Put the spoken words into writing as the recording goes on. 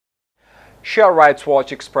Shia Rights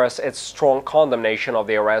Watch expressed its strong condemnation of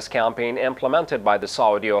the arrest campaign implemented by the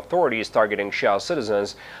Saudi authorities targeting Shia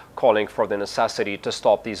citizens, calling for the necessity to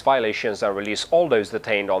stop these violations and release all those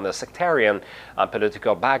detained on the sectarian and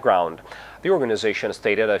political background. The organization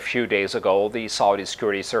stated a few days ago the Saudi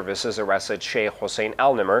security services arrested Sheikh Hussein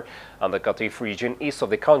al-Nimr in the Qatif region east of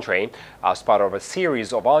the country as part of a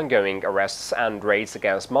series of ongoing arrests and raids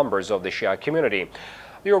against members of the Shia community.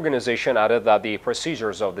 The organization added that the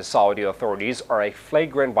procedures of the Saudi authorities are a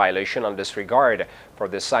flagrant violation and disregard for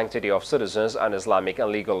the sanctity of citizens and Islamic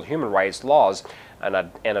and legal human rights laws,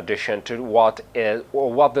 and in addition to what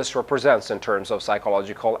this represents in terms of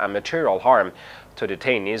psychological and material harm to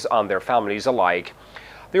detainees and their families alike.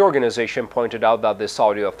 The organization pointed out that the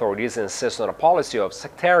Saudi authorities insist on a policy of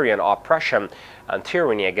sectarian oppression and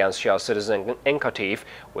tyranny against Shia citizens in Qatif,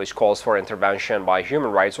 which calls for intervention by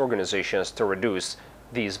human rights organizations to reduce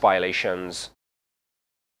these violations.